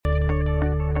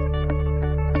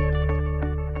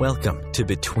Welcome to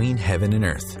Between Heaven and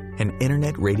Earth, an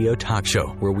internet radio talk show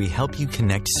where we help you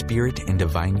connect spirit and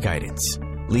divine guidance.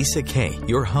 Lisa Kay,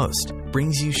 your host,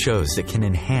 brings you shows that can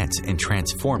enhance and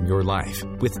transform your life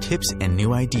with tips and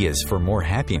new ideas for more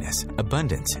happiness,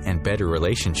 abundance, and better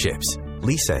relationships.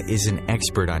 Lisa is an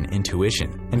expert on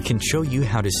intuition and can show you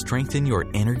how to strengthen your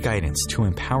inner guidance to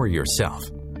empower yourself.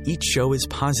 Each show is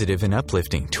positive and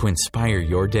uplifting to inspire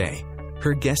your day.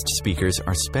 Her guest speakers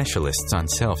are specialists on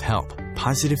self-help,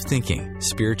 positive thinking,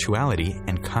 spirituality,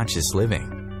 and conscious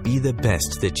living. Be the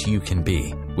best that you can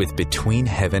be with Between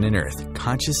Heaven and Earth,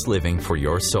 conscious living for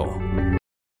your soul.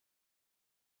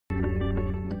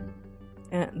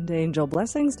 And angel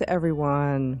blessings to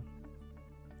everyone.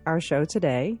 Our show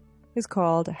today is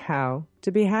called How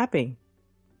to Be Happy.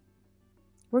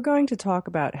 We're going to talk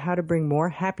about how to bring more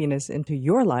happiness into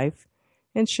your life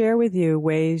and share with you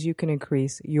ways you can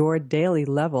increase your daily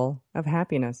level of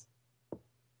happiness.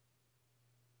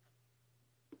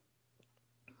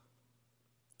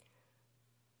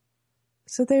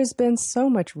 So there's been so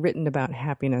much written about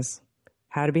happiness,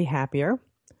 how to be happier,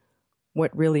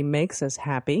 what really makes us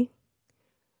happy,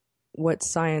 what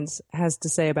science has to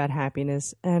say about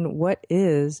happiness, and what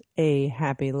is a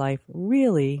happy life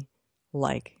really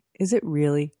like? Is it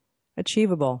really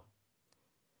achievable?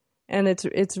 And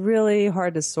it's really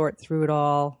hard to sort through it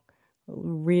all,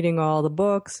 reading all the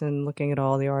books and looking at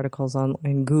all the articles on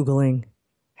and Googling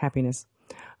happiness.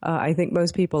 I think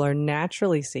most people are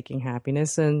naturally seeking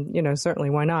happiness, and, certainly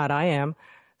why not? I am.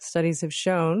 Studies have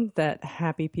shown that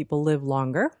happy people live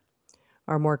longer,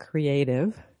 are more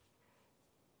creative,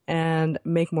 and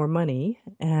make more money.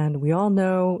 And we all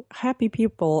know happy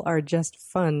people are just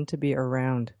fun to be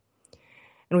around.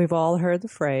 And we've all heard the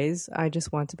phrase, I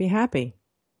just want to be happy.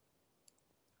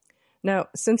 Now,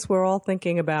 since we're all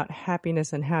thinking about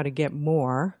happiness and how to get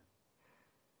more,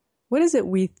 what is it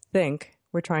we think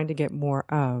we're trying to get more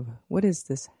of? What is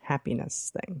this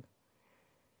happiness thing?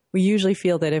 We usually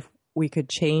feel that if we could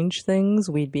change things,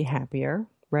 we'd be happier,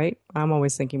 right? I'm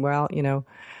always thinking,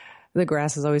 the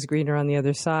grass is always greener on the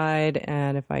other side,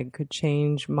 and if I could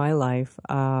change my life,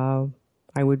 I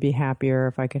would be happier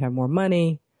if I could have more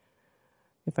money,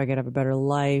 if I could have a better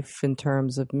life in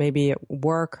terms of maybe at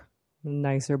work, a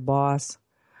nicer boss.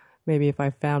 Maybe if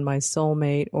I found my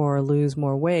soulmate or lose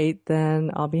more weight, then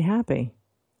I'll be happy.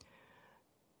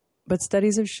 But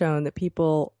studies have shown that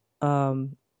people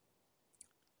don't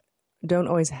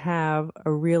always have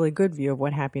a really good view of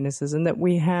what happiness is, and that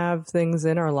we have things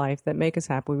in our life that make us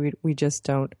happy. We just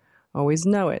don't always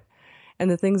know it.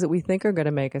 And the things that we think are going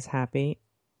to make us happy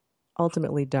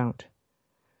ultimately don't.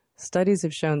 Studies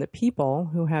have shown that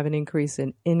people who have an increase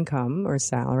in income or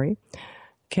salary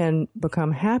can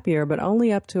become happier, but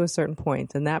only up to a certain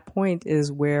point. And that point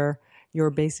is where your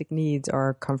basic needs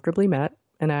are comfortably met.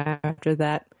 And after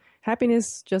that,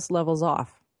 happiness just levels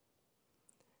off.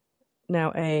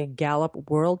 Now, a Gallup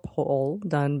World Poll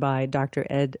done by Dr.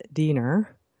 Ed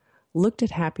Diener looked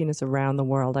at happiness around the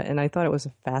world, and I thought it was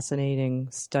a fascinating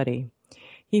study.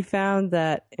 He found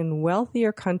that in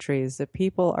wealthier countries, that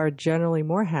people are generally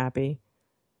more happy,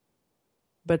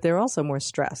 but they're also more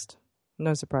stressed.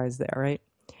 No surprise there, right?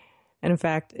 And in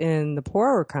fact, in the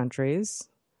poorer countries,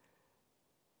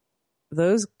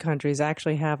 those countries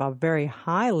actually have a very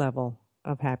high level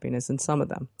of happiness in some of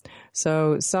them.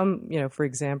 So some, for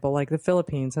example, like the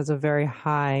Philippines has a very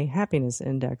high happiness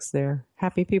index. They're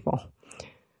happy people.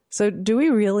 So do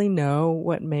we really know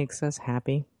what makes us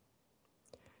happy?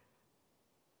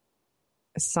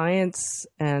 Science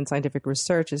and scientific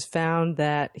research has found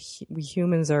that we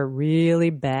humans are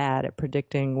really bad at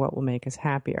predicting what will make us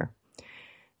happier.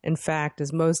 In fact,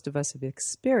 as most of us have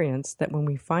experienced, that when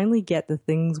we finally get the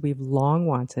things we've long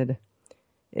wanted,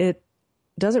 it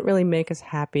doesn't really make us as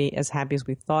happy as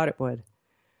we thought it would,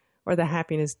 or the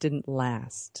happiness didn't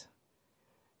last.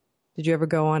 Did you ever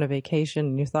go on a vacation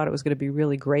and you thought it was going to be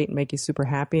really great and make you super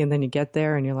happy, and then you get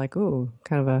there and you're like, ooh,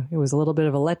 it was a little bit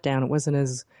of a letdown.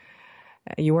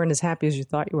 You weren't as happy as you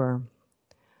thought you were.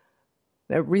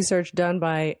 The research done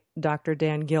by Dr.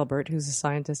 Dan Gilbert, who's a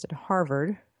scientist at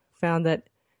Harvard, found that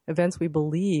events we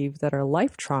believe that are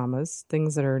life traumas,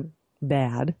 things that are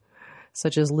bad,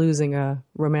 such as losing a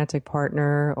romantic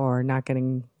partner or not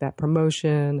getting that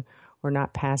promotion or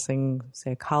not passing,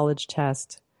 say, a college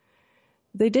test,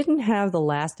 they didn't have the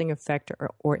lasting effect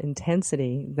or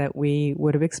intensity that we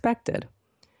would have expected.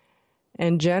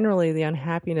 And generally, the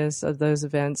unhappiness of those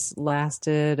events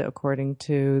lasted, according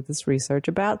to this research,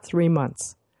 about 3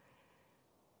 months.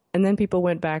 And then people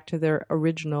went back to their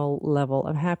original level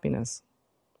of happiness.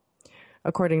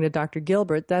 According to Dr.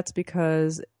 Gilbert, that's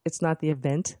because it's not the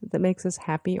event that makes us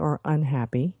happy or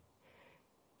unhappy.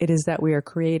 It is that we are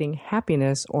creating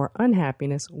happiness or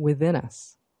unhappiness within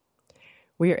us.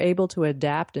 We are able to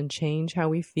adapt and change how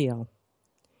we feel,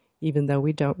 even though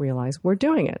we don't realize we're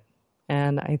doing it.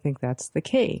 And I think that's the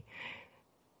key.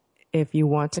 If you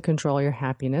want to control your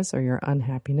happiness or your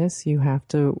unhappiness, you have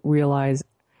to realize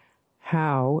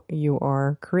how you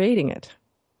are creating it.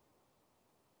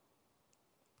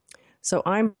 So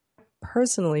I'm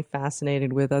personally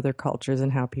fascinated with other cultures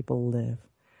and how people live.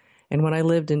 And when I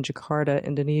lived in Jakarta,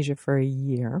 Indonesia for a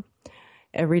year,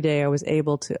 every day I was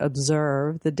able to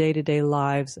observe the day-to-day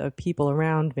lives of people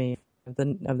around me,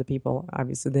 of the people,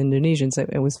 obviously the Indonesians.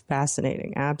 It was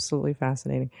fascinating, absolutely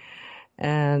fascinating.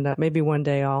 And maybe one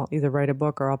day I'll either write a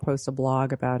book or I'll post a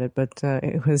blog about it. But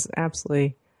it was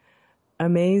absolutely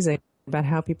amazing about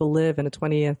how people live in a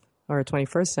 20th or a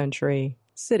 21st century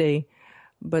city,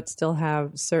 but still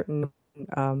have certain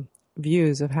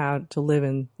views of how to live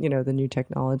in, the new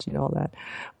technology and all that.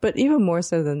 But even more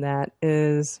so than that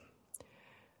is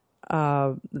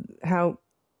how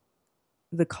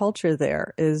the culture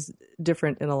there is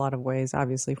different in a lot of ways,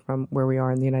 obviously, from where we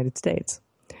are in the United States.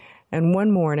 And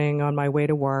one morning on my way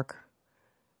to work,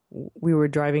 we were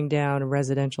driving down a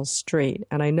residential street,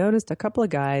 and I noticed a couple of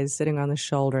guys sitting on the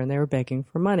shoulder, and they were begging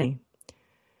for money.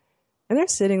 And they're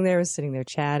sitting there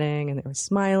chatting, and they were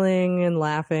smiling and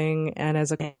laughing, and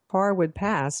as a car would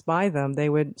pass by them, they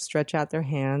would stretch out their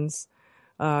hands,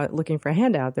 looking for a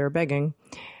handout. They were begging.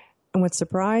 And what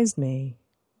surprised me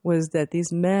was that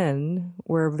these men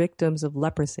were victims of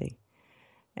leprosy,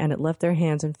 and it left their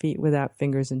hands and feet without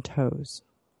fingers and toes.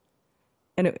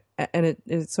 And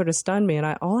it sort of stunned me, and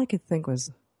all I could think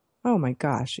was, oh my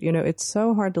gosh, it's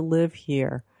so hard to live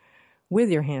here with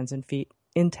your hands and feet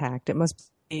intact. It must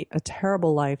be a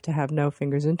terrible life to have no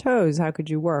fingers and toes. How could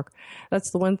you work?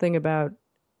 That's the one thing about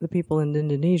the people in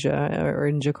Indonesia or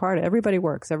in Jakarta. Everybody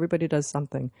works. Everybody does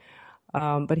something.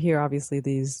 But here, obviously,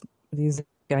 these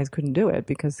guys couldn't do it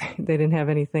because they didn't have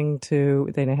anything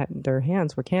their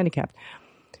hands were handicapped.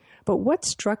 But what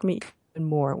struck me even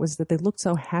more was that they looked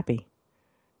so happy.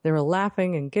 They were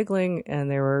laughing and giggling, and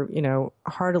they were,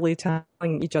 heartily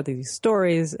telling each other these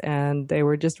stories, and they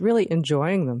were just really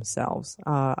enjoying themselves.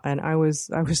 And I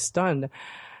was stunned.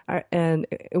 And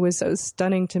it was so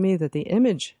stunning to me that the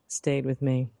image stayed with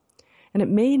me. And it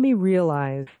made me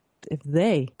realize if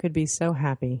they could be so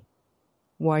happy,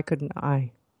 why couldn't I?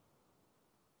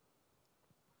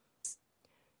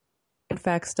 In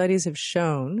fact, studies have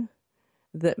shown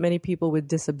that many people with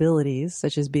disabilities,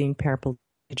 such as being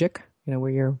paraplegic,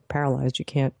 where you're paralyzed, you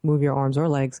can't move your arms or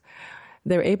legs,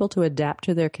 they're able to adapt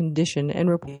to their condition and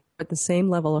report the same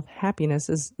level of happiness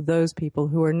as those people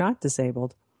who are not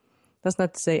disabled. That's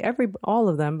not to say all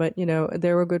of them, but,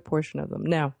 there were a good portion of them.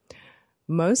 Now,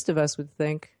 most of us would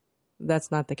think that's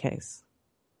not the case.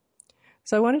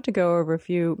 So I wanted to go over a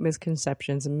few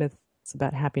misconceptions and myths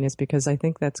about happiness because I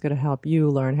think that's going to help you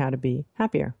learn how to be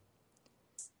happier.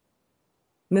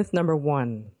 Myth number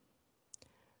 1.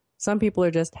 Some people are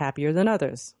just happier than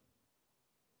others.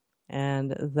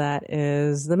 And that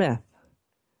is the myth.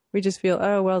 We just feel,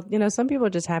 some people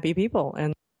are just happy people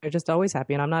and they're just always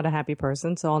happy. And I'm not a happy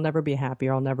person, so I'll never be happy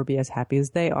or I'll never be as happy as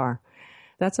they are.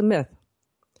 That's a myth.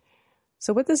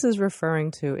 So what this is referring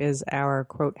to is our,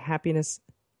 quote, happiness,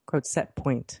 quote, set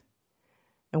point.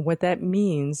 And what that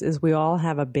means is we all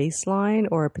have a baseline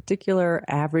or a particular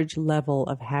average level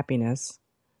of happiness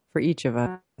for each of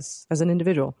us as an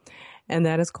individual. And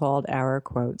that is called our,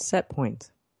 quote, set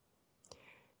point.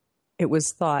 It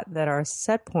was thought that our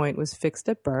set point was fixed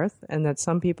at birth and that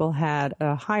some people had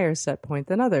a higher set point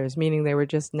than others, meaning they were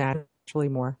just naturally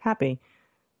more happy.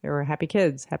 They were happy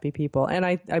kids, happy people. And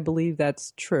I believe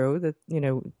that's true, that,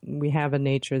 we have a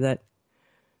nature that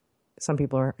some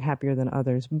people are happier than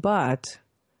others. But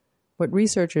what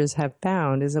researchers have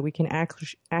found is that we can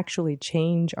actually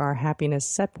change our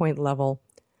happiness set point level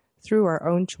through our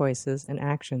own choices and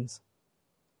actions.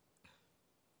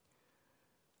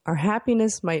 Our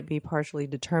happiness might be partially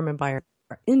determined by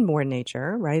our inborn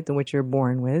nature, right, than which you're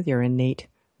born with, your innate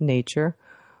nature,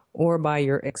 or by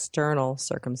your external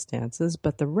circumstances.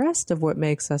 But the rest of what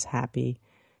makes us happy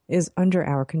is under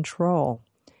our control.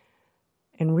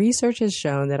 And research has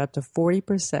shown that up to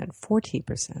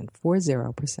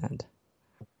 40%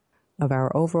 of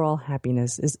our overall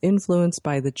happiness is influenced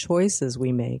by the choices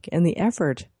we make and the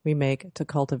effort we make to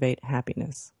cultivate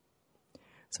happiness.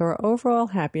 So our overall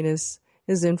happiness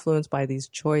is influenced by these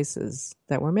choices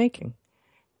that we're making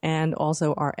and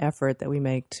also our effort that we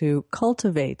make to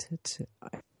cultivate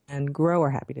and grow our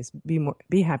happiness,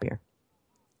 be happier.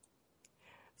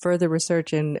 Further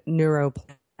research in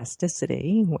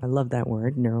neuroplasticity, I love that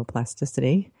word,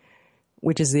 neuroplasticity,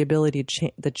 which is the ability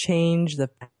to change the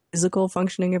physical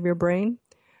functioning of your brain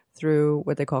through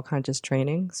what they call conscious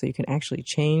training. So you can actually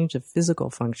change the physical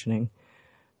functioning,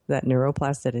 that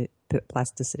neuroplasticity.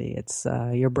 It's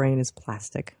your brain is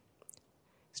plastic.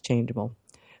 It's changeable.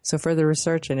 So further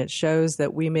research, and it shows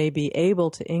that we may be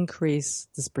able to increase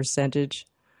this percentage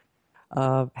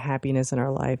of happiness in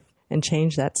our life and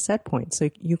change that set point. So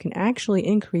you can actually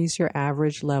increase your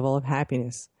average level of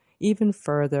happiness even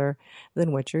further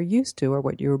than what you're used to or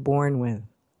what you were born with.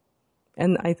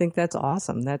 And I think that's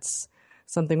awesome. That's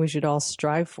something we should all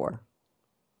strive for.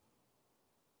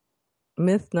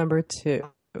 Myth number 2.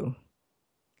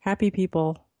 Happy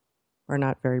people are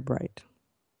not very bright.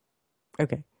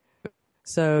 Okay.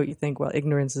 So you think, well,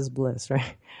 ignorance is bliss,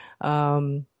 right?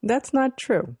 That's not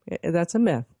true. That's a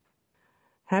myth.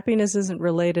 Happiness isn't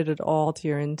related at all to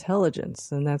your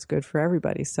intelligence, and that's good for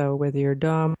everybody. So whether you're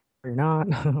dumb or you're not,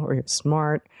 or you're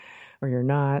smart or you're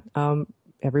not,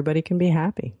 everybody can be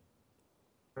happy.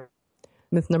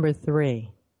 Myth number 3.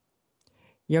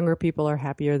 Younger people are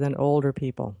happier than older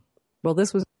people. Well,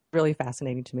 this was really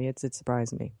fascinating to me. It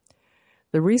surprised me.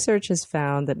 The research has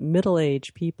found that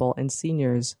middle-aged people and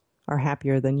seniors are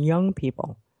happier than young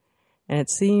people. And it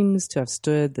seems to have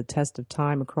stood the test of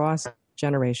time across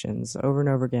generations over and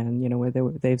over again, whether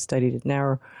they've studied it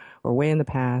now or way in the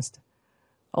past.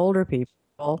 Older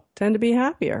people tend to be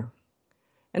happier.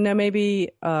 And now maybe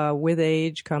with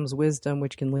age comes wisdom,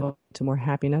 which can lead to more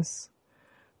happiness.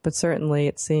 But certainly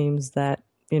it seems that,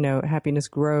 happiness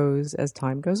grows as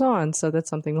time goes on. So that's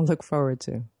something to look forward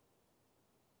to.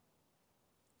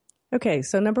 Okay,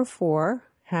 so number 4,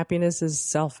 happiness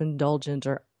is self-indulgent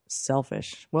or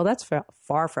selfish. Well, that's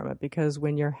far from it, because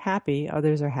when you're happy,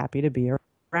 others are happy to be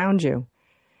around you.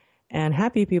 And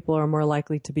happy people are more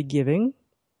likely to be giving,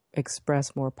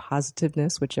 express more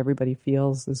positiveness, which everybody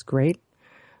feels is great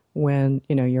when,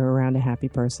 you're around a happy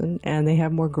person. And they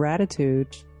have more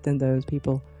gratitude than those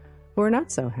people who are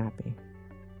not so happy.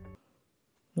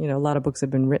 A lot of books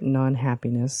have been written on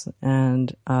happiness,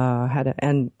 and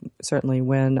and certainly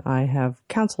when I have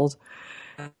counseled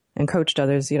and coached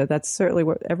others, that's certainly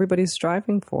what everybody's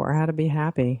striving for, how to be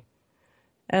happy.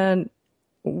 And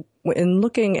in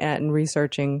looking at and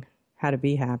researching how to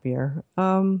be happier,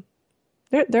 there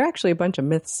are actually a bunch of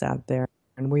myths out there,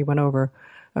 and we went over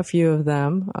a few of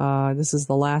them. This is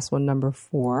the last one, number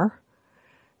 4.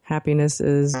 Happiness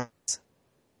is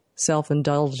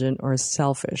self-indulgent or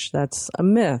selfish. That's a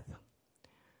myth.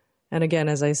 And again,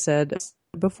 as I said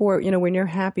before, when you're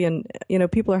happy and,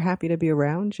 people are happy to be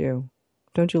around you.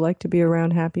 Don't you like to be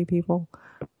around happy people?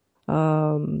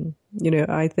 I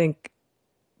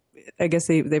guess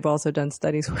they've also done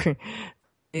studies where,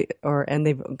 and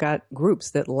they've got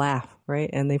groups that laugh, right?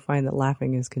 And they find that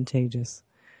laughing is contagious.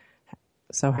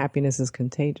 So happiness is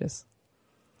contagious.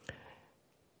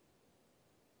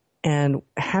 And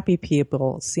happy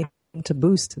people seem to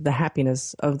boost the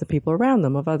happiness of the people around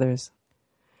them, of others.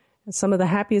 And some of the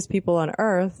happiest people on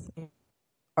earth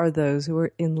are those who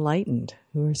are enlightened,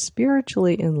 who are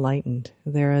spiritually enlightened.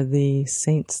 They're the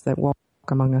saints that walk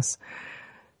among us.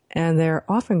 And they're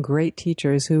often great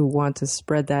teachers who want to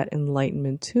spread that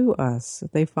enlightenment to us.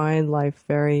 They find life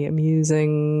very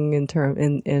amusing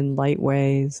in light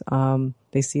ways.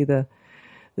 They see the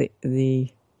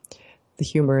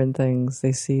humor in things.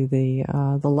 They see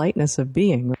the lightness of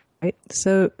being, right?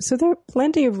 So there are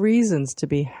plenty of reasons to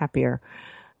be happier.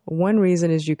 One reason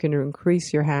is you can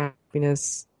increase your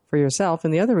happiness for yourself,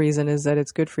 and the other reason is that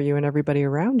it's good for you and everybody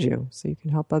around you, so you can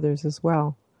help others as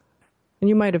well. And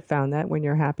you might have found that when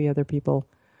you're happy, other people,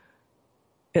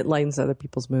 it lightens other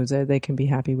people's moods. They can be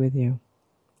happy with you.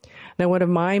 Now, one of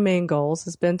my main goals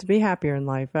has been to be happier in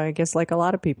life. I guess like a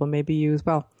lot of people, maybe you as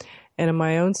well. And in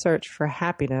my own search for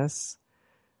happiness,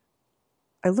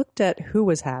 I looked at who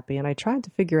was happy and I tried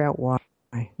to figure out why.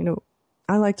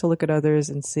 I like to look at others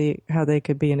and see how they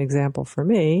could be an example for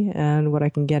me and what I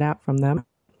can get out from them,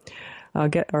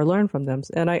 learn from them.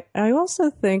 And I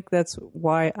also think that's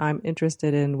why I'm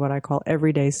interested in what I call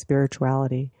everyday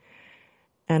spirituality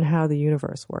and how the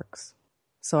universe works,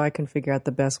 so I can figure out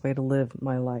the best way to live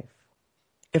my life.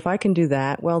 If I can do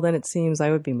that, well, then it seems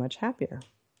I would be much happier.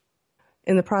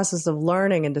 In the process of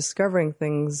learning and discovering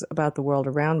things about the world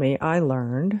around me, I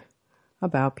learned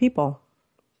about people.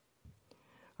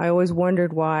 I always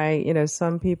wondered why,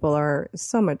 some people are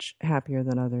so much happier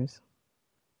than others.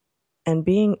 And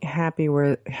being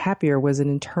happier was an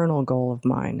internal goal of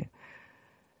mine.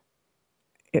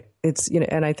 It's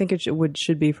and I think it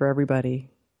should be for everybody.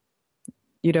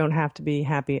 You don't have to be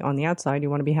happy on the outside.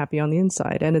 You want to be happy on the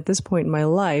inside. And at this point in my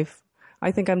life,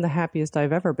 I think I'm the happiest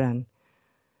I've ever been.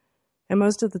 And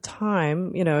most of the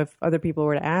time, if other people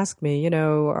were to ask me,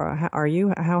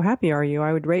 how happy are you?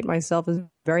 I would rate myself as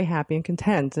very happy and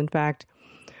content. In fact,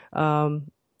 I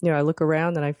look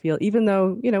around and I feel, even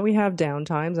though, we have down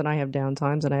times and I have down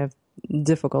times and I have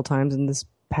difficult times in this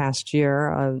past year,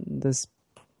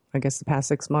 I guess the past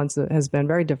 6 months has been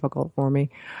very difficult for me.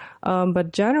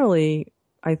 But generally,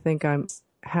 I think I'm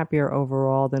happier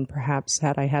overall than perhaps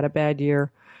had I had a bad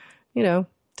year, 10,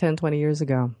 20 years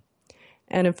ago.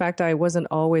 And in fact, I wasn't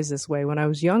always this way. When I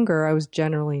was younger, I was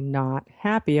generally not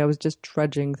happy. I was just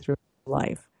trudging through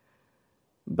life.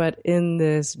 But in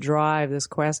this drive, this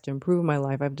quest to improve my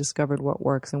life, I've discovered what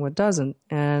works and what doesn't.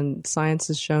 And science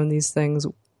has shown these things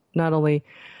not only,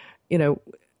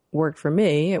 worked for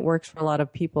me, it works for a lot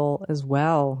of people as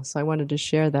well. So I wanted to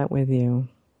share that with you.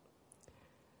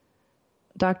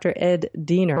 Dr. Ed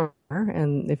Diener,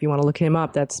 and if you want to look him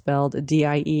up, that's spelled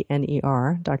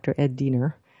D-I-E-N-E-R, Dr. Ed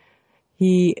Diener.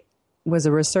 He was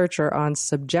a researcher on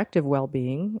subjective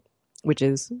well-being, which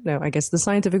is, I guess, the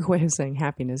scientific way of saying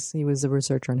happiness. He was a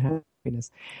researcher on happiness.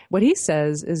 What he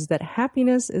says is that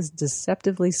happiness is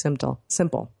deceptively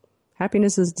simple.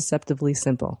 Happiness is deceptively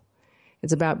simple.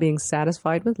 It's about being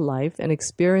satisfied with life and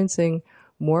experiencing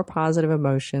more positive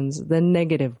emotions than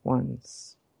negative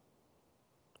ones.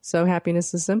 So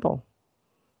happiness is simple.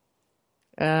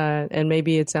 And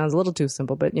maybe it sounds a little too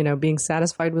simple, but, being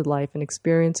satisfied with life and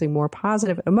experiencing more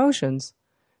positive emotions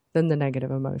than the negative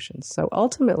emotions. So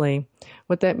ultimately,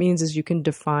 what that means is you can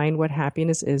define what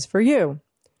happiness is for you,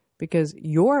 because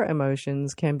your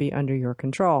emotions can be under your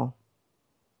control.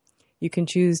 You can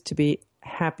choose to be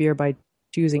happier by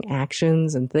choosing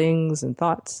actions and things and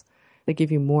thoughts that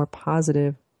give you more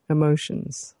positive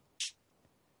emotions.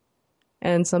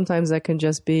 And sometimes that can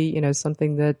just be,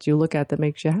 something that you look at that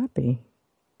makes you happy.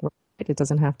 It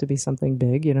doesn't have to be something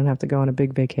big. You don't have to go on a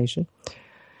big vacation.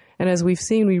 And as we've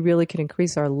seen, we really can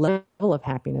increase our level of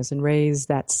happiness and raise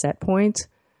that set point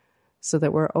so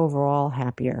that we're overall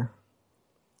happier.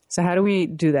 So how do we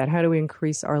do that? How do we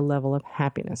increase our level of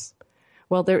happiness?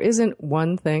 Well, there isn't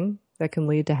one thing that can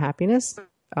lead to happiness.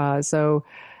 So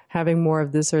having more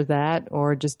of this or that,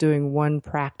 or just doing one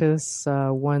practice,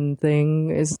 one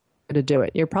thing is going to do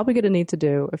it. You're probably going to need to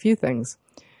do a few things.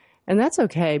 And that's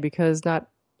okay, because not,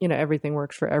 everything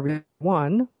works for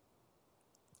everyone,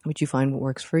 but you find what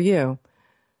works for you.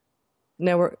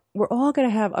 Now, we're all going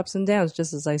to have ups and downs,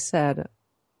 just as I said.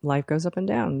 Life goes up and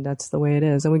down. That's the way it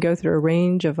is. And we go through a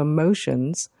range of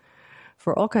emotions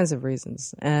for all kinds of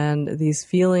reasons. And these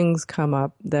feelings come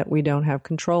up that we don't have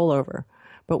control over.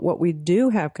 But what we do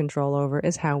have control over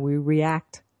is how we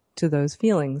react to those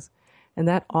feelings. And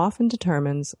that often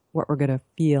determines what we're going to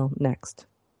feel next.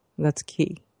 And that's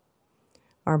key.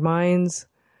 Our minds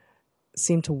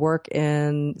seem to work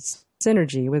in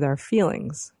synergy with our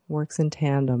feelings, works in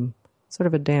tandem, sort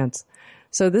of a dance.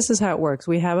 So this is how it works.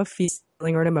 We have a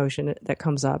feeling or an emotion that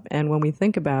comes up. And when we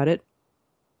think about it,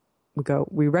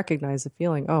 we recognize the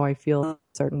feeling. Oh, I feel a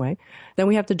certain way. Then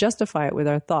we have to justify it with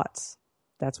our thoughts.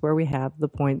 That's where we have the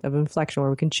point of inflection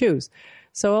where we can choose.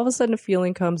 So all of a sudden a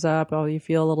feeling comes up. Oh, you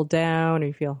feel a little down or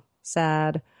you feel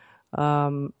sad.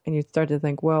 And you start to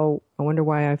think, well, I wonder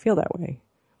why I feel that way.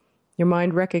 Your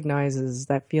mind recognizes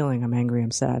that feeling. I'm angry,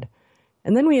 I'm sad.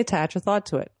 And then we attach a thought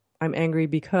to it. I'm angry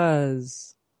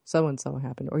because so-and-so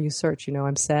happened. Or you search,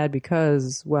 I'm sad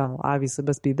because, well, obviously it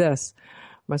must be this,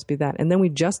 must be that. And then we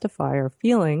justify our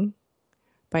feeling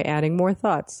by adding more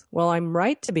thoughts. Well, I'm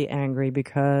right to be angry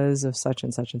because of such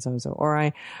and such and so and so.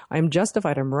 Or I'm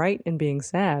justified, I'm right in being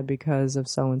sad because of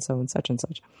so and so and such and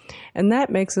such. And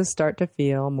that makes us start to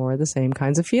feel more of the same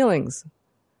kinds of feelings.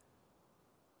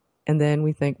 And then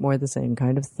we think more of the same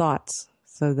kind of thoughts.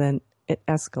 So then it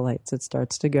escalates. It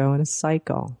starts to go in a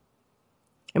cycle.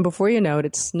 And before you know it,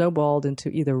 it's snowballed into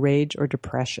either rage or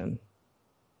depression.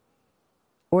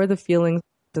 Or the feelings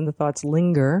and the thoughts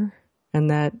linger, and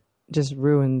that just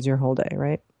ruins your whole day,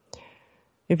 right?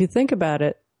 If you think about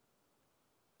it,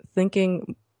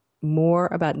 thinking more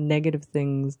about negative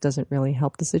things doesn't really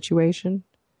help the situation.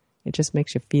 It just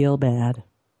makes you feel bad.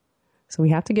 So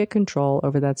we have to get control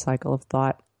over that cycle of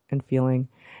thought and feeling.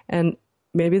 And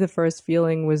maybe the first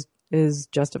feeling is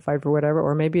justified for whatever,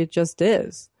 or maybe it just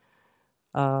is.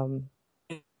 But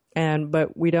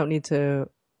we don't need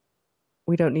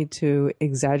to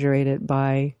exaggerate it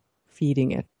by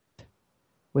feeding it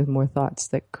with more thoughts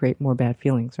that create more bad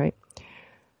feelings, right?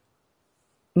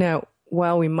 Now,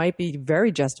 while we might be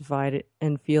very justified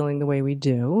in feeling the way we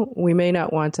do, we may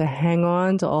not want to hang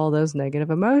on to all those negative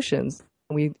emotions.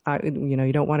 You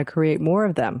don't want to create more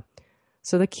of them.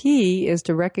 So the key is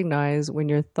to recognize when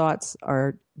your thoughts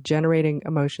are generating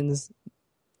emotions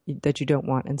that you don't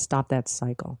want and stop that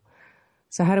cycle.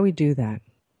 So how do we do that?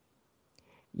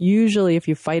 Usually if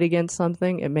you fight against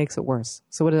something, it makes it worse.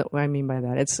 So what do I mean by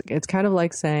that? It's kind of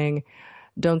like saying,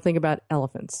 don't think about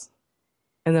elephants.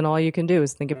 And then all you can do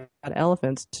is think about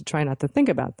elephants to try not to think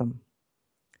about them.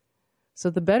 So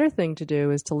the better thing to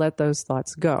do is to let those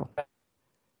thoughts go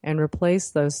and replace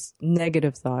those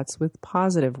negative thoughts with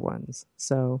positive ones.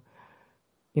 So,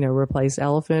 replace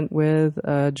elephant with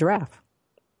a giraffe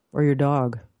or your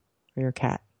dog or your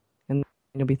cat. And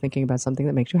you'll be thinking about something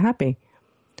that makes you happy.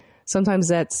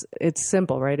 Sometimes it's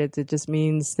simple, right? It just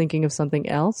means thinking of something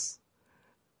else.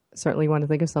 Certainly you want to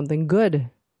think of something good.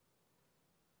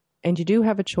 And you do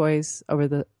have a choice over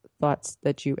the thoughts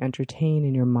that you entertain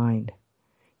in your mind.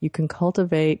 You can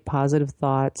cultivate positive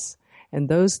thoughts, and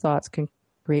those thoughts can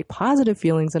create positive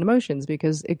feelings and emotions,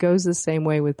 because it goes the same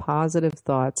way with positive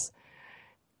thoughts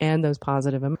and those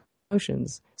positive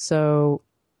emotions. So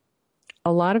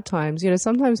a lot of times,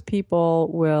 sometimes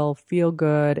people will feel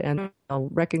good and they'll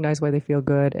recognize why they feel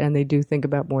good, and they do think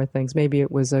about more things. Maybe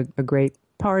it was a great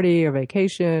party or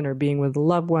vacation or being with a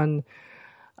loved one.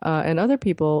 And other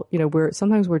people,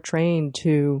 sometimes we're trained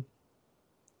to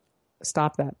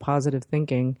stop that positive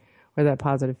thinking or that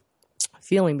positive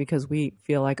feeling, because we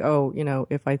feel like,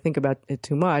 if I think about it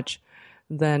too much,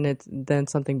 then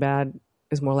something bad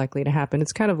is more likely to happen.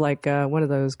 It's kind of like one of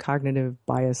those cognitive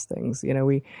bias things.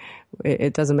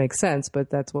 It doesn't make sense, but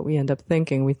that's what we end up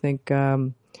thinking. We think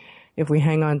if we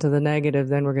hang on to the negative,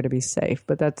 then we're going to be safe.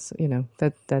 But that's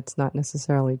not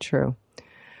necessarily true.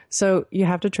 So you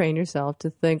have to train yourself to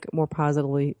think more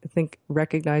positively,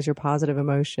 recognize your positive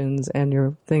emotions and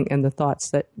and the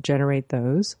thoughts that generate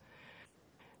those.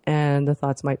 And the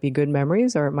thoughts might be good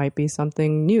memories, or it might be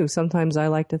something new. Sometimes I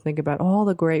like to think about all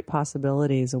the great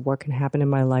possibilities of what can happen in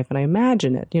my life, and I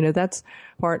imagine it. That's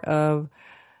part of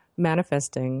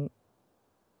manifesting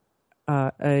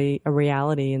a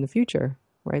reality in the future,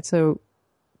 right? So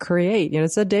create,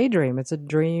 it's a daydream. It's a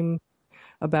dream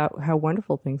about how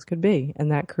wonderful things could be,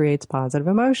 and that creates positive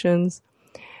emotions.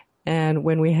 And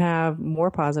when we have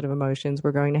more positive emotions,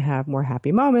 we're going to have more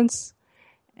happy moments,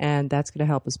 and that's going to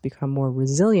help us become more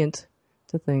resilient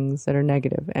to things that are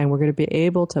negative. And we're going to be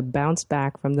able to bounce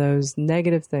back from those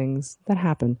negative things that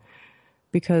happen,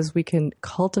 because we can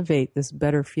cultivate this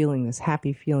better feeling, this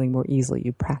happy feeling, more easily.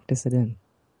 You practice it in.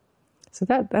 So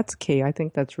that's key. I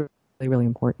think that's really, really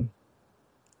important.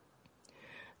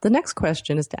 The next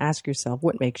question is to ask yourself,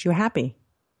 what makes you happy?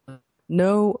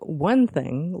 No one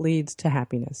thing leads to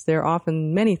happiness. There are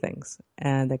often many things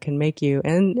that can make you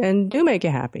and do make you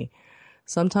happy.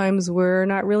 Sometimes we're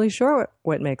not really sure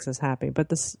what makes us happy, but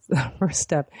the first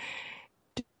step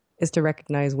is to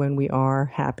recognize when we are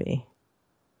happy.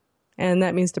 And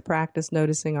that means to practice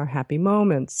noticing our happy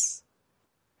moments.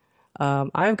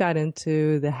 I've got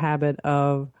into the habit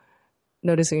of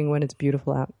noticing when it's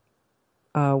beautiful out.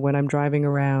 When I'm driving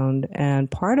around.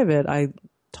 And part of it I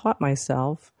taught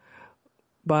myself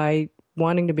by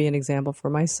wanting to be an example for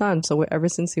my son. So ever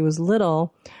since he was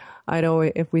little, I'd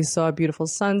always, if we saw a beautiful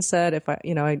sunset,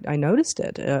 I noticed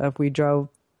it. If we drove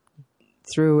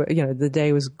through, the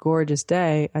day was a gorgeous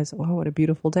day, I said, wow, what a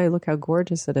beautiful day. Look how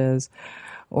gorgeous it is.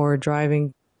 Or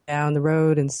driving down the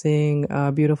road and seeing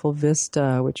a beautiful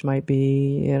vista, which might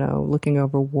be, looking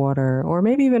over water, or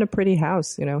maybe even a pretty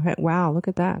house, wow, look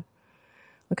at that.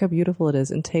 Look how beautiful it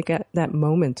is, and take that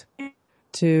moment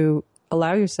to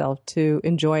allow yourself to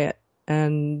enjoy it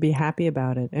and be happy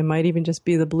about it. It might even just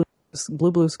be the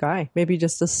blue sky, maybe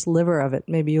just a sliver of it.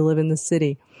 Maybe you live in the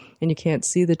city and you can't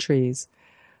see the trees,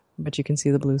 but you can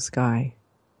see the blue sky.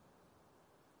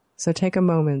 So take a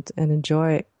moment and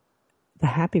enjoy the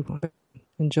happy one.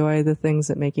 Enjoy the things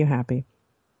that make you happy.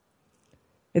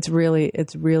 It's really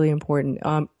important.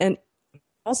 And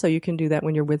also, you can do that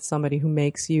when you're with somebody who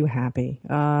makes you happy.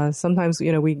 Sometimes,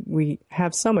 we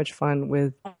have so much fun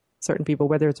with certain people,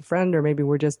 whether it's a friend or maybe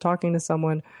we're just talking to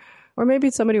someone, or maybe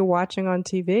it's somebody watching on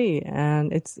TV,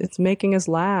 and it's making us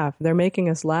laugh. They're making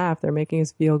us laugh. They're making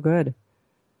us feel good.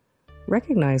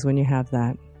 Recognize when you have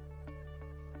that.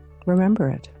 Remember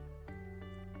it.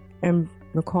 And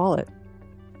recall it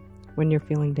when you're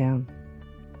feeling down.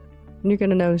 And you're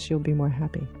going to notice you'll be more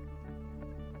happy.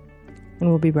 And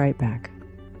we'll be right back.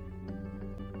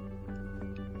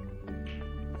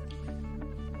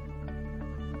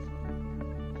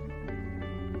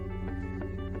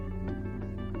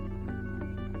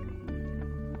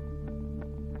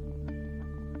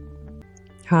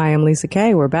 Hi, I'm Lisa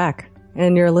Kay. We're back.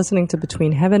 And you're listening to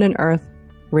Between Heaven and Earth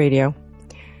Radio.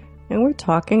 And we're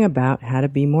talking about how to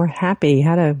be more happy,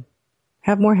 how to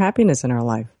have more happiness in our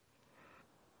life.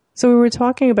 So we were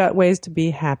talking about ways to be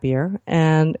happier.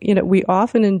 And, we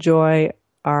often enjoy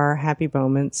our happy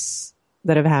moments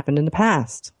that have happened in the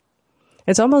past.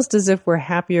 It's almost as if we're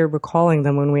happier recalling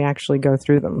them when we actually go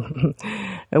through them.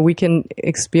 We can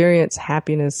experience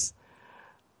happiness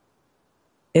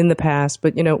in the past,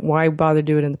 but why bother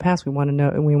do it in the past? We want to know,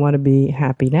 and we want to be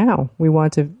happy now. We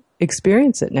want to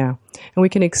experience it now. And we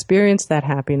can experience that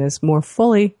happiness more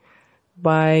fully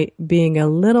by being a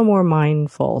little more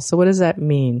mindful. So what does that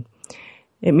mean?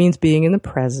 It means being in the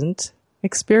present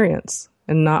experience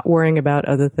and not worrying about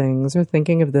other things or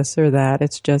thinking of this or that.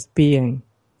 It's just being.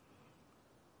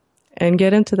 And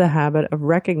get into the habit of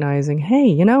recognizing,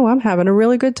 hey, I'm having a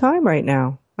really good time right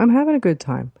now. I'm having a good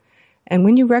time. And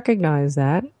when you recognize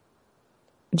that,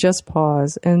 just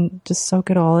pause and just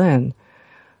soak it all in.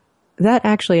 That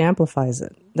actually amplifies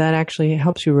it. That actually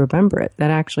helps you remember it. That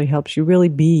actually helps you really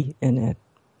be in it.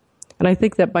 And I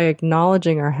think that by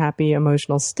acknowledging our happy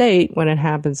emotional state, when it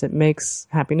happens, it makes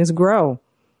happiness grow.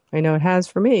 I know it has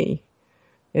for me.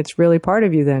 It's really part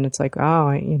of you then. It's like,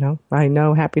 I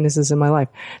know happiness is in my life.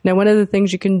 Now, one of the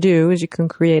things you can do is you can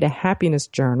create a happiness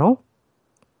journal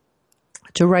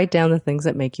to write down the things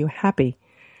that make you happy.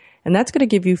 And that's going to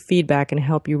give you feedback and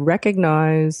help you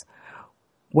recognize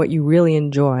what you really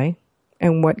enjoy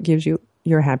and what gives you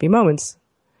your happy moments.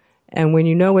 And when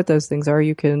you know what those things are,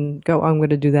 you can go, I'm going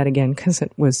to do that again because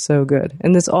it was so good.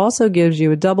 And this also gives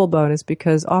you a double bonus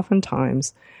because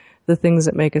oftentimes the things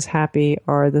that make us happy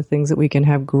are the things that we can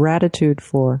have gratitude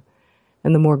for.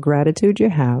 And the more gratitude you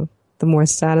have, the more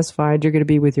satisfied you're going to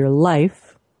be with your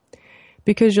life,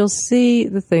 because you'll see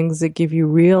the things that give you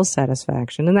real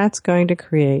satisfaction, and that's going to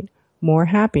create more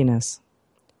happiness.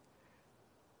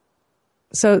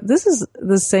 So this is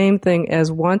the same thing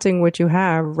as wanting what you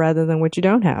have rather than what you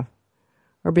don't have,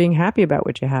 or being happy about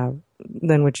what you have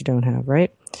than what you don't have,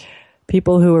 right?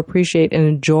 People who appreciate and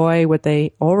enjoy what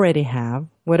they already have,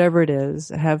 whatever it is,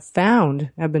 have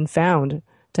been found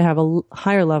to have a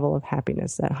higher level of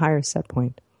happiness, that higher set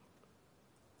point.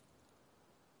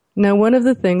 Now, one of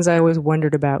the things I always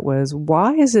wondered about was,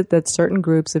 why is it that certain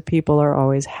groups of people are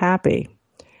always happy?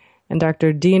 And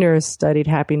Dr. Diener studied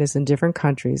happiness in different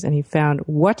countries, and he found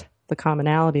what the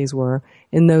commonalities were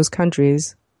in those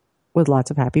countries with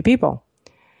lots of happy people.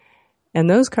 And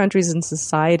those countries and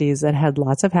societies that had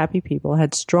lots of happy people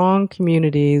had strong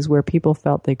communities where people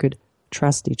felt they could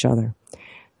trust each other.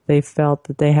 They felt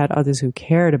that they had others who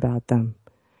cared about them.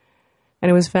 And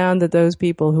it was found that those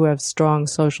people who have strong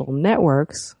social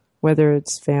networks, whether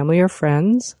it's family or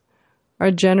friends,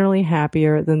 are generally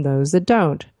happier than those that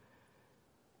don't.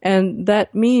 And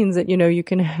that means that, you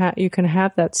can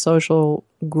have that social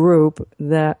group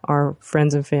that are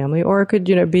friends and family, or it could,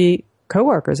 be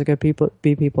coworkers. It could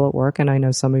be people at work. And I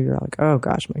know some of you are like, oh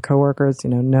gosh, my coworkers,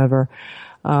 never.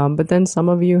 But then some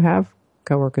of you have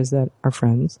coworkers that are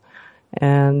friends,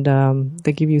 and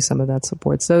they give you some of that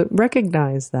support. So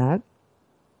recognize that,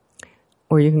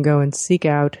 or you can go and seek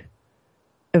out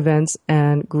events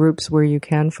and groups where you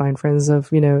can find friends of,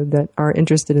 that are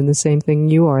interested in the same thing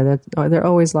you are. There are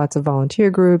always lots of volunteer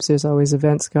groups. There's always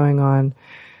events going on.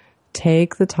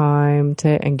 Take the time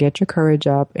and get your courage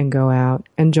up and go out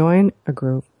and join a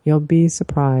group. You'll be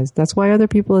surprised. That's why other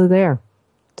people are there,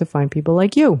 to find people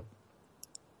like you.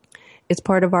 It's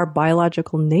part of our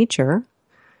biological nature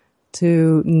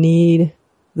to need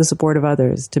the support of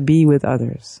others, to be with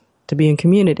others, to be in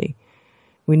community.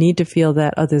 We need to feel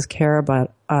that others care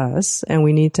about us, and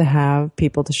we need to have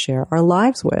people to share our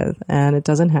lives with. And it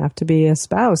doesn't have to be a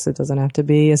spouse. It doesn't have to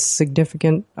be a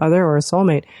significant other or a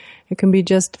soulmate. It can be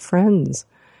just friends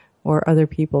or other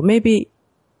people. Maybe,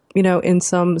 in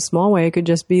some small way, it could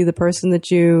just be the person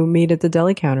that you meet at the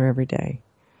deli counter every day.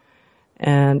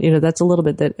 And, that's a little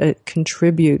bit that it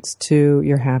contributes to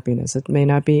your happiness. It may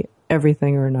not be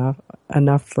everything or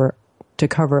enough to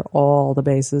cover all the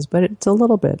bases, but it's a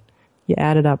little bit. You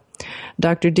add it up.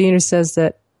 Dr. Diener says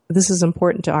that this is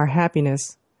important to our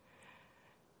happiness.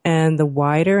 And the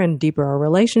wider and deeper our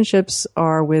relationships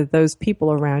are with those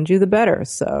people around you, the better.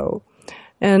 So,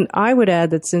 and I would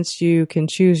add that since you can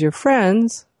choose your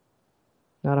friends,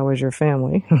 not always your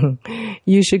family,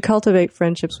 you should cultivate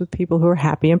friendships with people who are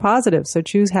happy and positive. So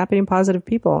choose happy and positive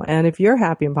people. And if you're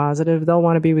happy and positive, they'll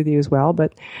want to be with you as well.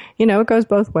 But, it goes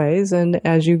both ways. And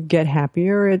as you get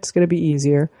happier, it's going to be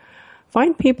easier.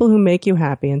 Find people who make you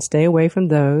happy and stay away from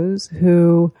those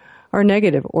who are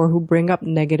negative or who bring up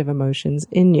negative emotions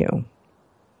in you.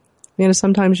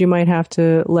 Sometimes you might have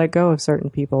to let go of certain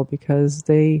people because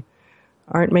they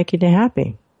aren't making you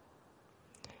happy.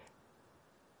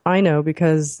 I know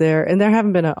because there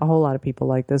haven't been a whole lot of people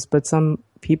like this, but some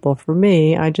people, for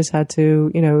me, I just had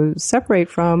to, separate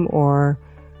from or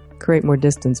create more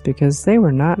distance because they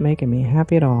were not making me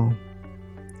happy at all.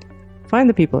 Find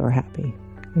the people who are happy.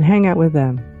 and hang out with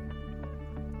them,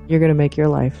 you're going to make your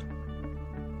life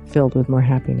filled with more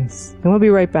happiness. And we'll be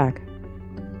right back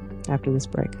after this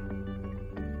break.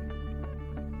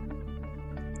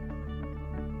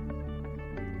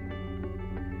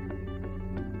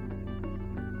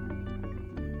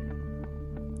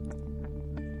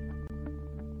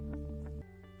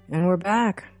 And we're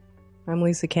back. I'm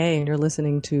Lisa Kay, and you're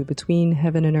listening to Between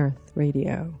Heaven and Earth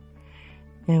Radio.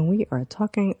 And we are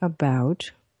talking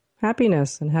about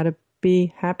happiness and how to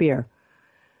be happier.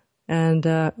 And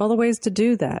all the ways to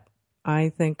do that.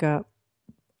 I think it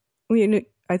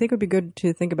would be good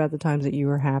to think about the times that you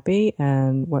were happy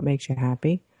and what makes you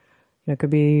happy. It could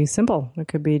be simple. It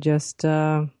could be just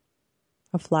a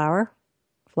flowers.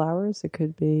 It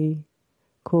could be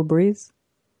cool breeze.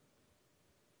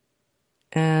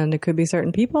 And it could be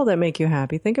certain people that make you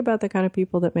happy. Think about the kind of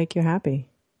people that make you happy.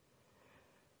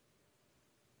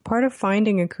 Part of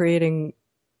finding and creating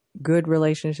good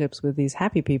relationships with these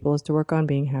happy people is to work on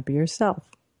being happy yourself.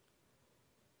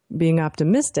 Being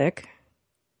optimistic,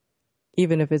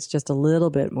 even if it's just a little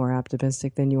bit more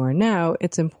optimistic than you are now,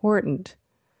 it's important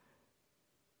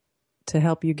to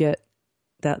help you get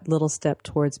that little step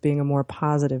towards being a more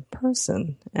positive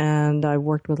person. And I've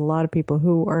worked with a lot of people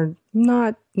who are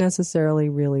not necessarily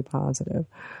really positive.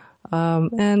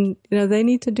 And they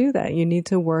need to do that. You need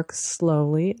to work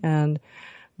slowly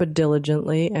but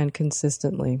diligently and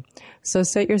consistently. So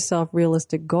set yourself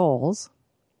realistic goals.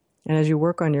 And as you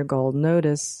work on your goal,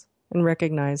 notice and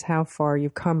recognize how far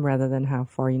you've come rather than how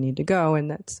far you need to go.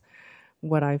 And that's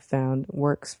what I've found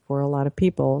works for a lot of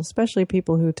people, especially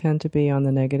people who tend to be on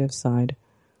the negative side.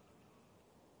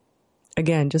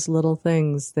 Again, just little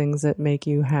things that make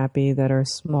you happy, that are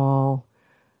small.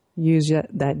 Use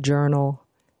that journal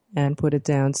and put it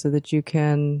down so that you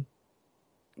can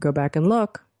go back and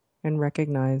look and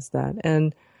recognize that.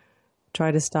 And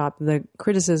try to stop the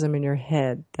criticism in your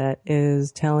head that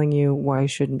is telling you why you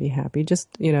shouldn't be happy.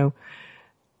 Just,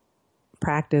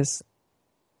 practice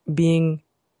being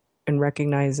and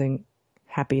recognizing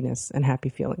happiness and happy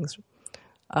feelings.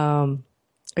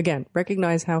 Again,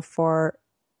 recognize how far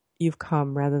you've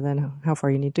come rather than how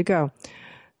far you need to go.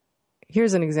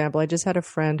 Here's an example. I just had a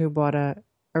friend who bought a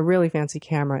really fancy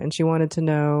camera, and she wanted to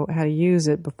know how to use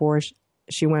it before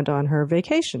she went on her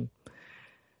vacation.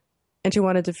 And she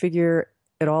wanted to figure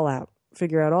it all out,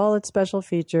 figure out all its special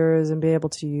features and be able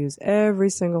to use every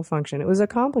single function. It was a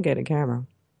complicated camera,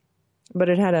 but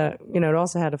it had it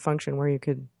also had a function where you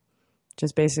could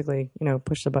just basically,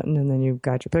 push the button and then you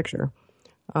got your picture.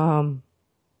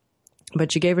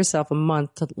 But she gave herself a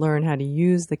month to learn how to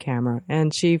use the camera.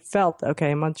 And she felt,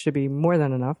 okay, a month should be more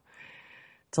than enough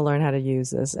to learn how to use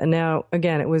this. And now,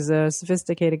 again, it was a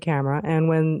sophisticated camera. And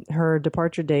when her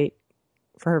departure date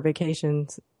for her vacation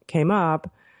came up,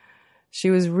 she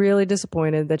was really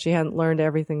disappointed that she hadn't learned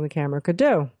everything the camera could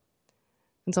do.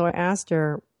 And so I asked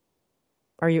her,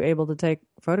 are you able to take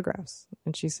photographs?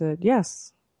 And she said,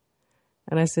 yes.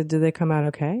 And I said, do they come out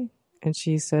okay? And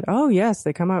she said, oh, yes,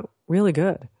 they come out really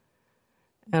good.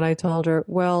 And I told her,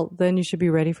 well, then you should be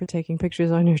ready for taking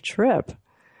pictures on your trip.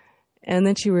 And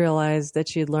then she realized that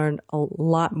she had learned a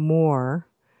lot more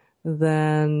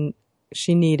than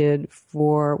she needed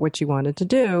for what she wanted to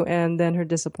do. And then her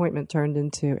disappointment turned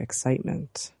into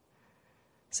excitement.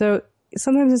 So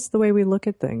sometimes it's the way we look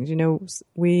at things.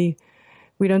 We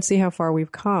don't see how far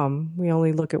we've come. We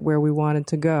only look at where we wanted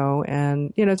to go.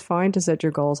 And, it's fine to set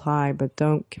your goals high, but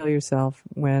don't kill yourself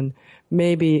when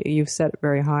maybe you've set it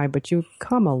very high, but you've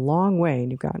come a long way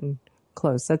and you've gotten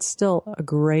close. That's still a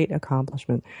great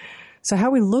accomplishment. So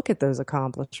how we look at those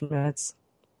accomplishments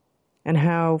and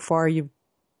how far you've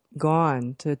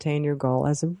gone to attain your goal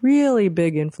has a really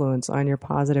big influence on your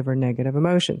positive or negative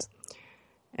emotions.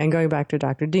 And going back to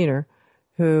Dr. Diener,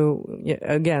 who,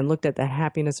 again, looked at the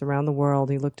happiness around the world.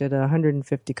 He looked at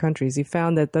 150 countries. He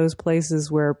found that those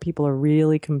places where people are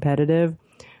really competitive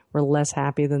were less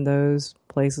happy than those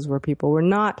places where people were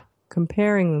not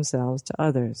comparing themselves to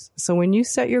others. So when you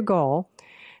set your goal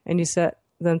and you set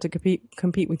them to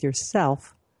compete with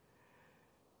yourself,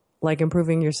 like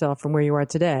improving yourself from where you are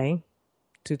today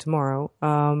to tomorrow,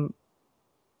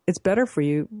 it's better for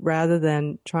you rather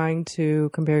than trying to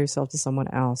compare yourself to someone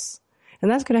else. And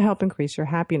that's going to help increase your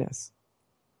happiness.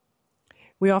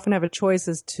 We often have a choice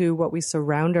as to what we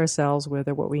surround ourselves with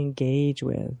or what we engage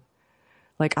with.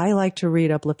 Like, I like to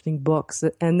read uplifting books,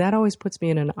 and that always puts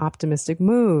me in an optimistic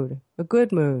mood, a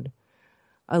good mood.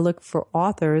 I look for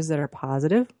authors that are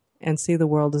positive and see the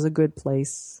world as a good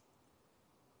place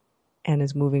and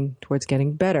is moving towards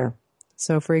getting better.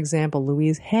 So, for example,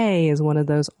 Louise Hay is one of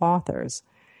those authors.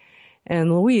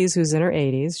 And Louise, who's in her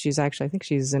 80s, I think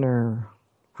she's in her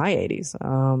high 80s,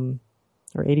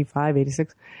 or 85,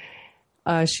 86.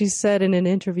 She said in an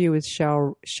interview with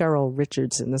Cheryl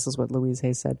Richardson, this is what Louise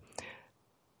Hay said,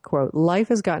 quote, "Life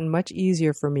has gotten much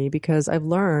easier for me because I've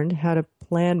learned how to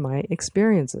plan my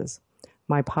experiences.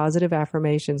 My positive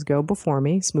affirmations go before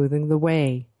me, smoothing the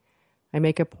way. I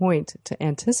make a point to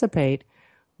anticipate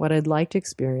what I'd like to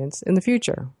experience in the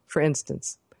future. For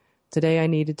instance, today I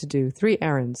needed to do 3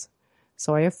 errands.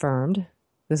 So I affirmed,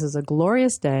 this is a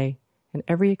glorious day and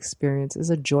every experience is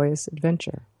a joyous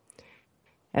adventure.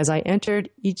 As I entered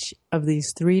each of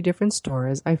these 3 different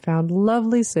stores, I found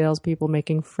lovely salespeople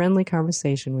making friendly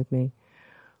conversation with me.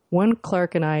 One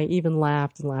clerk and I even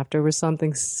laughed over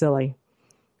something silly.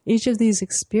 Each of these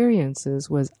experiences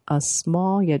was a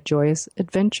small yet joyous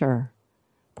adventure.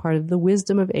 Part of the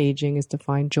wisdom of aging is to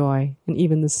find joy in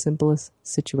even the simplest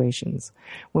situations.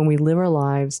 When we live our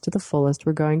lives to the fullest,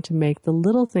 we're going to make the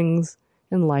little things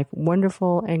in life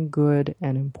wonderful and good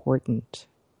and important."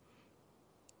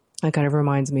 That kind of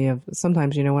reminds me of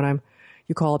sometimes, when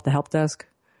you call up the help desk,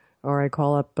 or I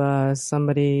call up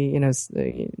somebody,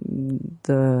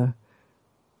 the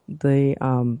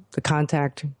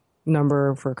contact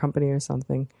number for a company or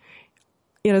something.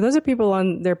 Those are people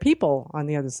on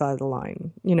the other side of the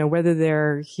line. Whether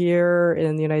they're here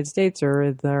in the United States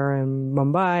or they're in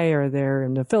Mumbai or they're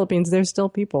in the Philippines, they're still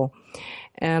people.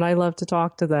 And I love to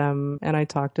talk to them, and I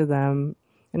talk to them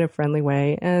in a friendly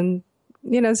way. And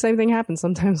the same thing happens.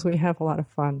 Sometimes we have a lot of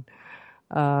fun.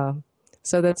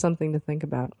 So that's something to think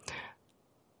about.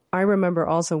 I remember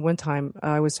also one time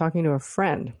I was talking to a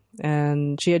friend,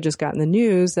 and she had just gotten the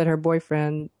news that her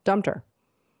boyfriend dumped her.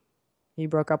 He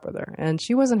broke up with her, and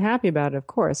she wasn't happy about it, of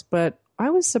course, but I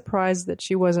was surprised that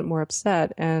she wasn't more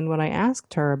upset. And when I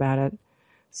asked her about it, I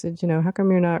said, how come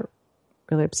you're not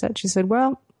really upset? She said,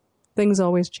 well, things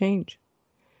always change.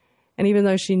 And even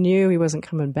though she knew he wasn't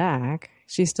coming back,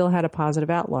 she still had a positive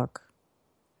outlook.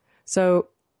 So,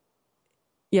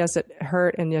 yes, it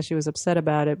hurt, and yes, she was upset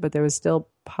about it, but there was still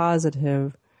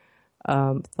positive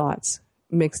thoughts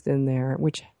mixed in there,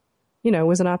 which,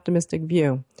 was an optimistic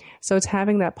view. So it's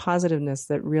having that positiveness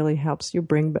that really helps you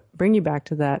bring you back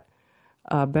to that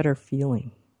better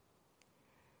feeling.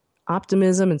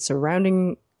 Optimism and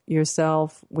surrounding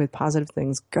yourself with positive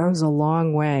things goes a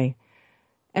long way.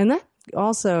 And that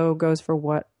also goes for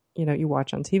what, you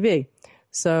watch on TV.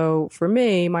 So for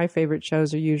me, my favorite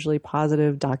shows are usually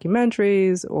positive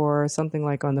documentaries or something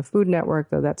like on the Food Network,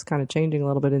 though that's kind of changing a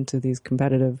little bit into these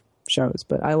competitive shows.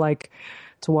 But I like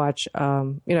to watch,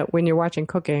 when you're watching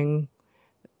cooking,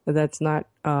 that's not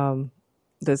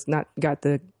got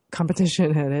the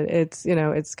competition in it.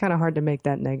 It's kind of hard to make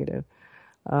that negative.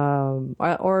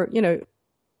 Or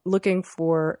looking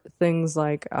for things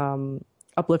like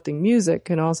uplifting music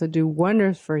can also do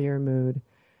wonders for your mood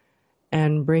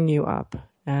and bring you up.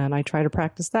 And I try to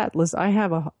practice that. I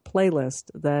have a playlist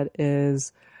that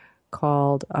is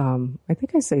called, I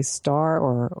think I say Star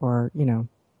or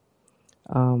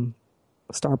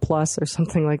Star Plus or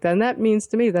something like that. And that means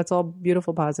to me, that's all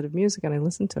beautiful, positive music, and I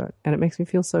listen to it, and it makes me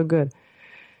feel so good.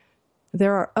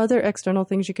 There are other external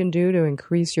things you can do to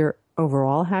increase your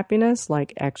overall happiness,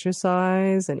 like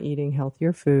exercise and eating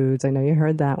healthier foods. I know you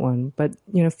heard that one. But,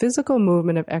 physical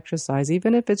movement of exercise,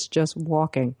 even if it's just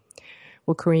walking,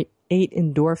 will create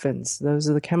endorphins. Those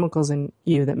are the chemicals in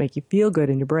you that make you feel good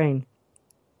in your brain.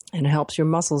 And it helps your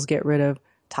muscles get rid of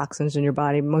toxins in your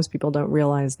body. Most people don't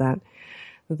realize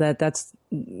that's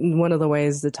one of the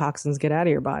ways the toxins get out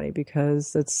of your body,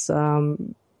 because it's the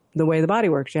way the body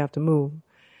works. You have to move.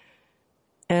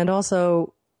 And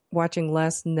also, watching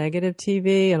less negative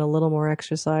TV and a little more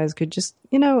exercise could just,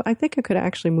 I think it could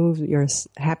actually move your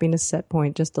happiness set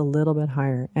point just a little bit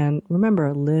higher. And remember,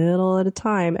 a little at a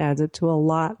time adds up to a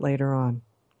lot later on.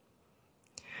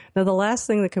 Now, the last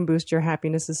thing that can boost your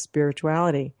happiness is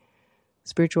spirituality.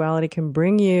 Spirituality can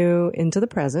bring you into the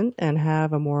present and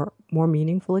have a more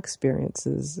meaningful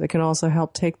experiences. It can also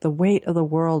help take the weight of the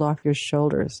world off your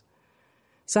shoulders.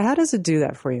 So how does it do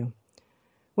that for you?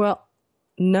 Well,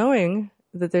 knowing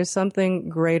that there's something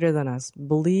greater than us,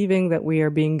 believing that we are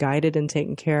being guided and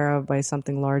taken care of by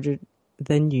something larger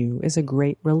than you is a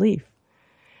great relief.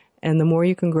 And the more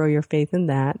you can grow your faith in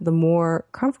that, the more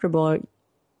comfortable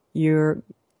you're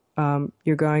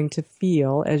going to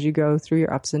feel as you go through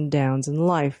your ups and downs in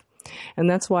life. And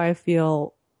that's why I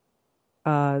feel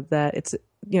that it's,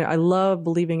 I love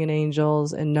believing in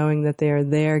angels and knowing that they are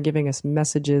there giving us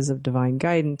messages of divine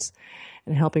guidance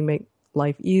and helping make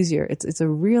life easier. It's a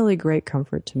really great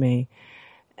comfort to me.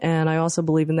 And I also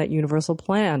believe in that universal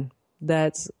plan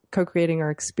that's co-creating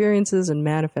our experiences and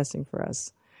manifesting for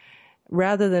us.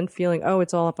 Rather than feeling,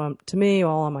 it's all up to me,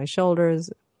 all on my shoulders.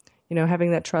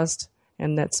 having that trust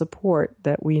and that support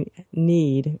that we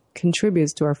need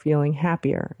contributes to our feeling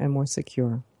happier and more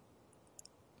secure.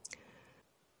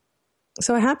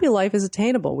 So a happy life is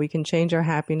attainable. We can change our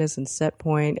happiness and set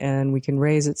point, and we can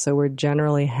raise it so we're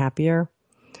generally happier.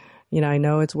 I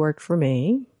know it's worked for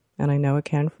me, and I know it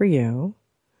can for you.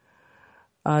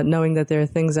 Knowing that there are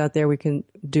things out there we can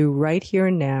do right here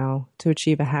and now to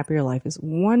achieve a happier life is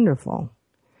wonderful.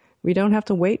 We don't have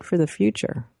to wait for the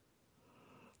future.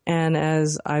 And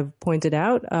as I've pointed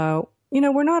out,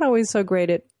 we're not always so great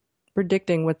at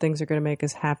predicting what things are going to make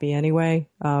us happy anyway.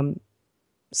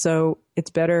 So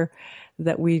it's better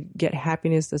that we get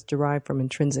happiness that's derived from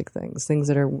intrinsic things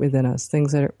that are within us,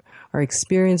 things that are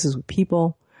experiences with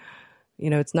people.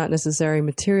 It's not necessarily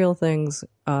material things,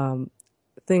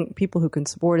 people who can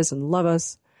support us and love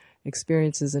us,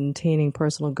 experiences in attaining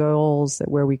personal goals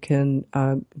where we can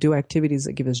do activities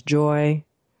that give us joy.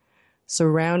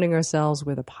 Surrounding ourselves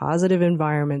with a positive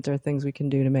environment are things we can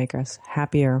do to make us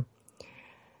happier.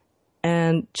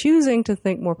 And choosing to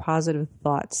think more positive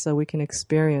thoughts so we can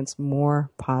experience more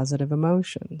positive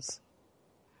emotions.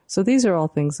 So these are all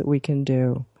things that we can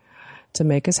do to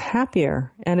make us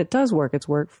happier. And it does work. It's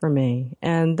worked for me.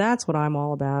 And that's what I'm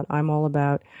all about. I'm all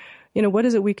about, what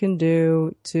is it we can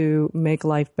do to make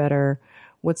life better?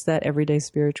 What's that everyday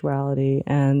spirituality?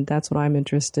 And that's what I'm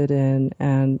interested in,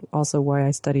 and also why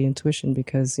I study intuition,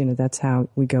 because, that's how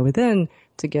we go within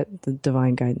to get the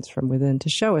divine guidance from within to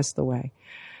show us the way.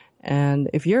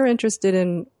 And if you're interested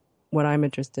in what I'm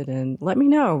interested in, let me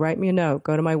know. Write me a note.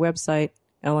 Go to my website,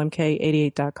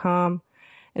 lmk88.com.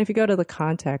 And if you go to the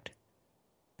contact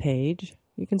page,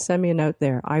 you can send me a note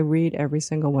there. I read every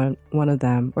single one of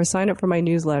them. Or sign up for my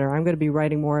newsletter. I'm going to be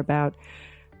writing more about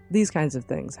these kinds of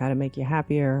things, how to make you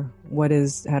happier,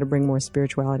 how to bring more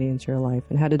spirituality into your life,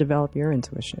 and how to develop your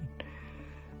intuition.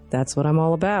 That's what I'm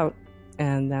all about,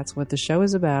 and that's what the show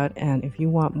is about. And if you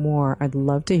want more, I'd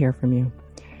love to hear from you.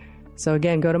 So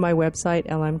again, go to my website,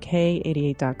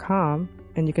 lmk88.com,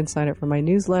 and you can sign up for my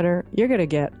newsletter. You're going to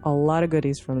get a lot of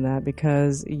goodies from that,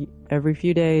 because every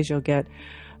few days you'll get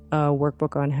a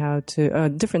workbook on how to,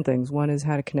 different things. One is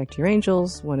how to connect to your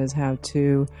angels. One is how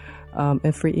to,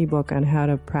 a free ebook on how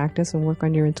to practice and work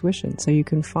on your intuition so you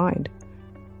can find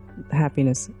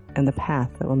happiness and the path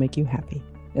that will make you happy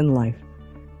in life.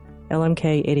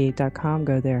 lmk88.com,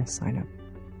 go there, sign up.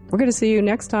 We're going to see you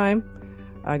next time.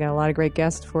 I got a lot of great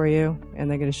guests for you, and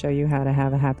they're going to show you how to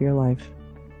have a happier life.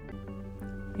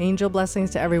 Angel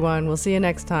blessings to everyone. We'll see you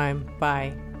next time.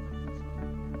 Bye.